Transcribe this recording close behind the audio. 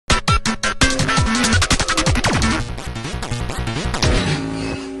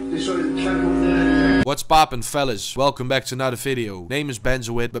What's poppin', fellas? Welcome back to another video. Name is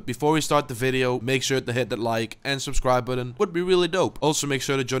Benzoid, but before we start the video, make sure to hit that like and subscribe button. Would be really dope. Also make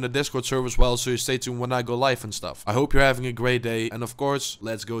sure to join the Discord server as well, so you stay tuned when I go live and stuff. I hope you're having a great day, and of course,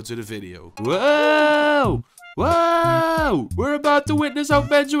 let's go to the video. Whoa! Whoa! We're about to witness how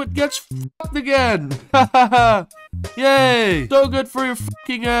Benzoid gets fucked again! Hahaha! Yay! So good for your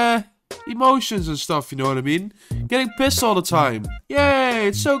fucking emotions and stuff, you know what I mean? Getting pissed all the time. Yay!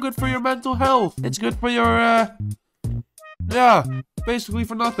 It's so good for your mental health. It's good for your yeah, basically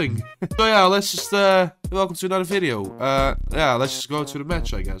for nothing. So yeah, let's just welcome to another video. Yeah, let's just go to the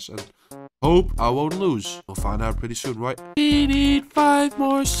match, I guess, and hope I won't lose. We'll find out pretty soon, right? We need 5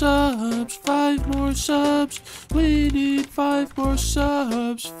 more subs. 5 more subs. We need 5 more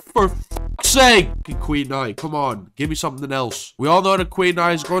subs. For fuck's sake! Queen Knight, come on. Give me something else. We all know that Queen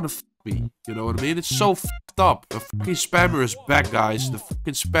Knight is going to f me. You know what I mean? It's so fucked up. The fucking spammer is back, guys. The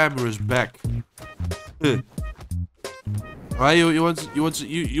fucking spammer is back. Alright, you want to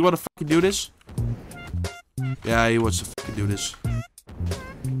fucking do this? Yeah, he wants to fucking do this.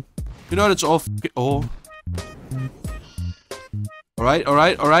 You know that's all fucking... Oh. Alright,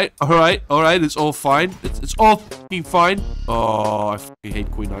 it's all fine. It's all fucking fine. Oh, I fucking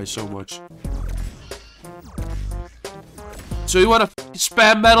hate Queen Knight so much. So you wanna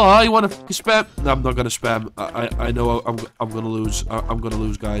spam metal, huh? You wanna spam? No, I'm not gonna spam. I know I'm gonna lose. I'm gonna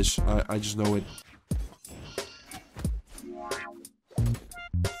lose, guys. I just know it.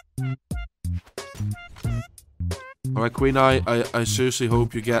 Alright, Queen Eye, I seriously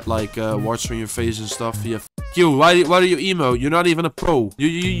hope you get like warts on your face and stuff. Yeah, f you. Why do you emo? You're not even a pro.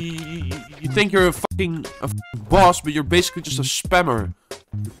 You think you're a fucking boss, but you're basically just a spammer.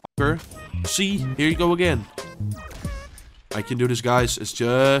 Fucker. See, here you go again. I can do this, guys. It's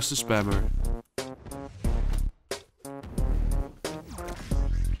just a spammer.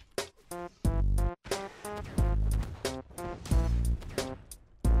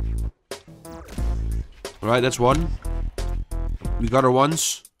 Alright, that's one. We got her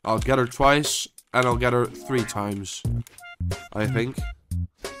once. I'll get her twice. And I'll get her 3 times. I think.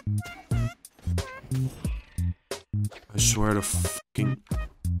 I swear to fucking...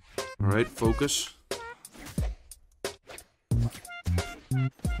 Alright, focus.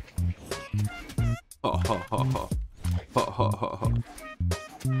 Ha ha ha ha. Ha ha ha ha.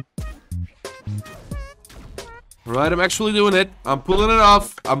 Alright, I'm actually doing it. I'm pulling it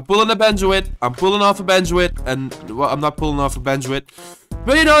off. I'm pulling a Benzoid. I'm pulling off a Benzoid. And, well, I'm not pulling off a Benzoid.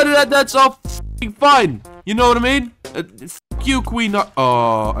 But you know that's all f***ing fine. You know what I mean? Fuck you, Queen.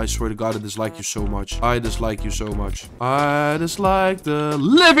 Oh, I swear to God, I dislike you so much. I dislike you so much. I dislike the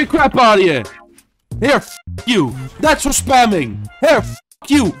living crap out of you. Here, f*** you. That's for spamming. Here, f***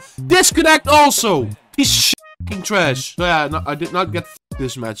 you. Disconnect also. Piece of f***ing trash. So yeah, no, I did not get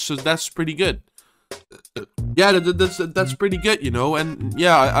this match, so that's pretty good. Yeah, that's pretty good, you know. And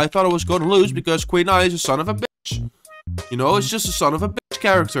yeah, I thought I was going to lose because Queen Eye is a son of a bitch. You know, it's just a son of a bitch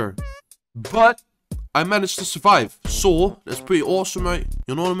character. But I managed to survive. So that's pretty awesome, mate.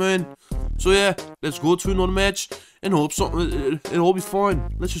 You know what I mean? So yeah, let's go to another match and hope something it'll all be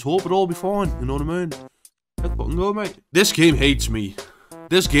fine. Let's just hope it'll all be fine. You know what I mean? Let's fucking go, mate. This game hates me.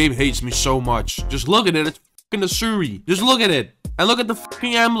 This game hates me so much. Just look at it. It's fucking a Suri. Just look at it. And look at the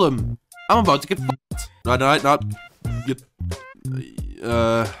fucking emblem. I'm about to get fucked. Not.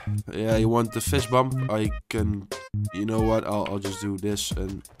 Yeah, you want the fist bump? I can. You know what? I'll just do this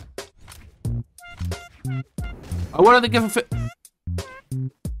and. I wanted to give a fit.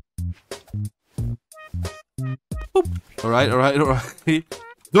 Alright.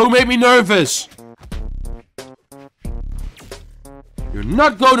 Don't make me nervous. You're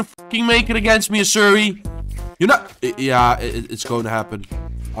not going to fucking make it against me, Suri. You're not. Yeah, it's going to happen.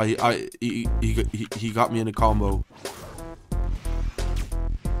 He got me in a combo.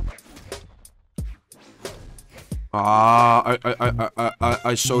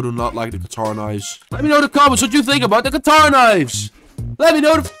 I so do not like the guitar knives. Let me know in the comments what you think about the guitar knives. Let me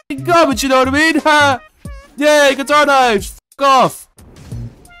know in the fucking comments, you know what I mean? Ha! Yay, guitar knives! Fuck off!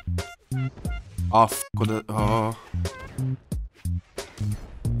 Oh, fuck with it. Oh.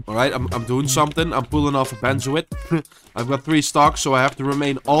 Alright, I'm doing something. I'm pulling off a Benzoid. I've got 3 stocks, so I have to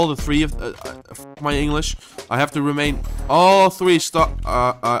remain all the 3 of my English. I have to remain all 3 stock.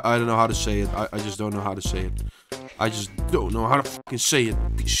 I don't know how to say it. I just don't know how to say it. I just don't know how to fucking say it.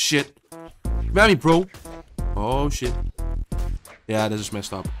 Shit. Grab me, bro. Oh shit. Yeah, this is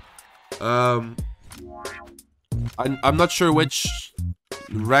messed up. I'm not sure which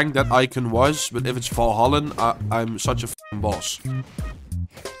rank that icon was, but if it's Valhalla, I'm such a fucking boss.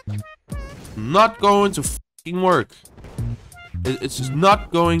 Not going to fucking work. It's just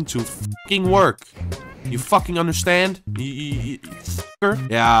not going to fucking work. You fucking understand? You fucker?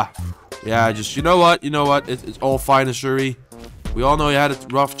 Yeah. Yeah, just, you know what? You know what? It's all fine, Azuri. We all know you had a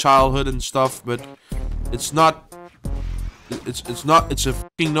rough childhood and stuff, but it's not... It's not... It's a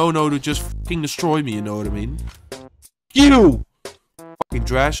fucking no-no to just fucking destroy me, you know what I mean? You! Fucking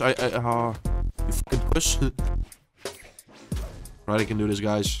trash. You fucking puss. Right, I can do this,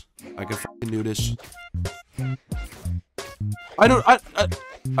 guys. I can fucking do this.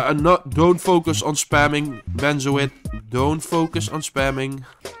 Don't focus on spamming, Benzoid. Don't focus on spamming.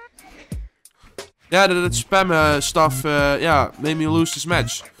 Yeah, that spam stuff, yeah, made me lose this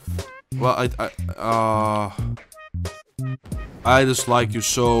match. Well, I dislike you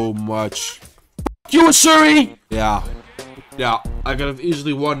so much. You Azuri! Yeah. Yeah, I could have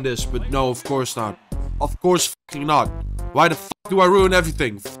easily won this, but no, of course not. Of course fucking not. Why the fuck do I ruin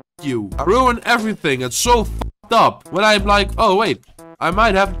everything? F you. I ruin everything. It's so fucked up. When I'm like, oh wait, I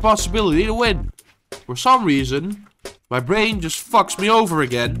might have the possibility to win. For some reason, my brain just fucks me over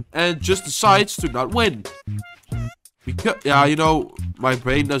again and just decides to not win. Because, yeah, you know, my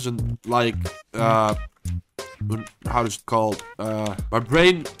brain doesn't like, how is it called? My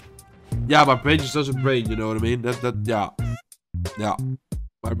brain, yeah, my brain just doesn't brain, you know what I mean? Yeah. Yeah.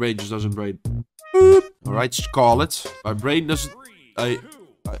 My brain just doesn't brain. Alright, Scarlet. My brain doesn't,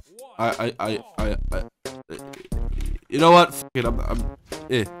 you know what? Fuck it,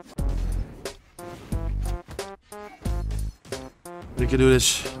 I can do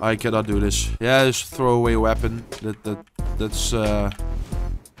this. I cannot do this. Yeah, just throw away a weapon. That's Alright,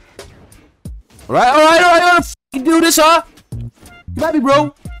 I wanna fucking do this, huh? Come at me,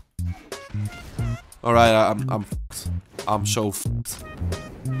 bro. Alright, I'm fucked. I'm so fucked.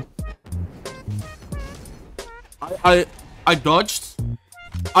 I dodged.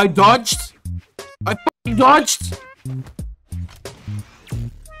 I dodged. I fucking dodged.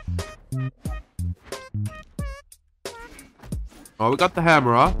 Oh, we got the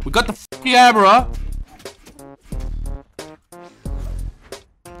hammer, huh? We got the fucking hammer, huh?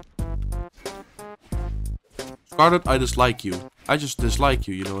 Scarlet, I dislike you. I just dislike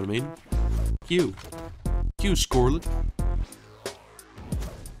you, you know what I mean? You. You, Scarlet.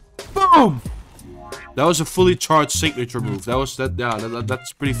 Boom! That was a fully charged signature move. That's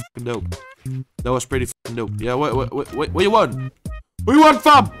pretty fucking dope. That was pretty fucking dope. Yeah, what you want? What you want,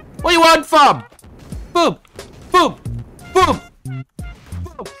 fam? What you want, fam? Boom! Boom! Boom!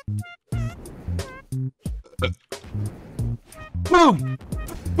 Boom!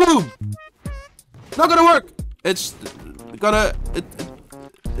 Boom! Not gonna work! It's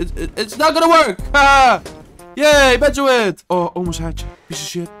not gonna work! Ha! Yay! Bet you it! Oh, almost had you. Piece of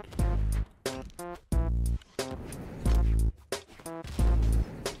shit.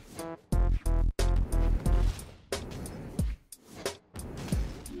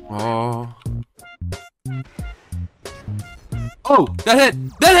 Oh. Oh! That hit!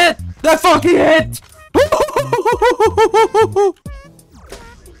 That hit! That fucking hit!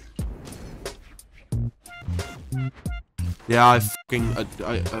 Yeah, I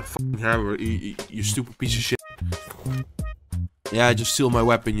fucking hammer, you stupid piece of shit. Yeah, just steal my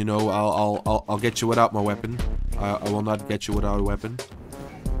weapon, you know. I'll get you without my weapon. I will not get you without a weapon.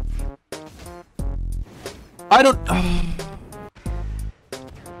 I don't.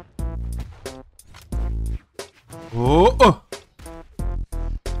 Oh.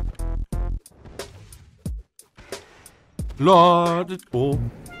 Lord, it all.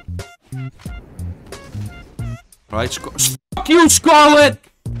 Right, fuck you, Scarlet!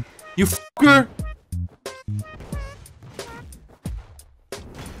 You fucker!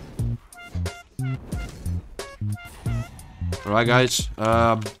 Alright, guys.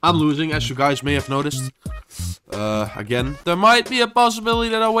 I'm losing, as you guys may have noticed. Again. There might be a possibility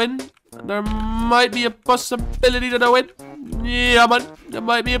that I win. There might be a possibility that I win. Yeah, man. There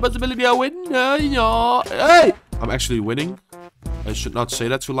might be a possibility I win. Yeah. Hey! I'm actually winning. I should not say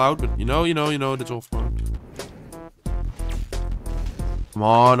that too loud, but you know, that's all fun. Come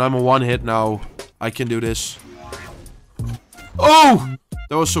on, I'm a one hit now. I can do this. Oh!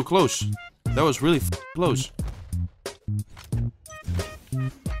 That was so close. That was really close.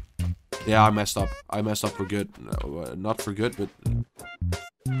 Yeah, I messed up. I messed up for good. No, not for good, but...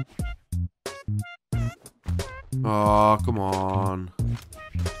 Oh, come on.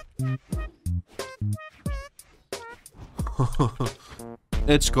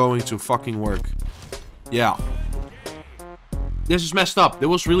 It's going to fucking work. Yeah. This is messed up. It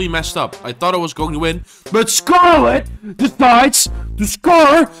was really messed up. I thought I was going to win, but Scarlet decides to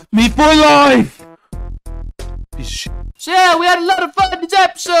score me for life. Piece of shit. So yeah, we had a lot of fun this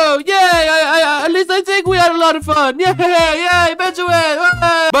episode. Yay! At least I think we had a lot of fun. Yay! Yay! Bet you win.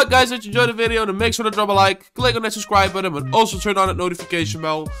 But But guys, if you enjoyed the video, then make sure to drop a like, click on that subscribe button, and also turn on that notification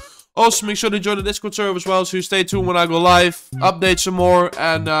bell. Also, make sure to join the Discord server as well, so you stay tuned when I go live, update some more,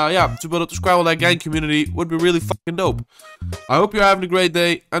 and yeah, to build up the Brawlhalla gang community would be really fucking dope. I hope you're having a great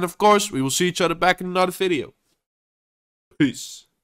day, and of course, we will see each other back in another video. Peace.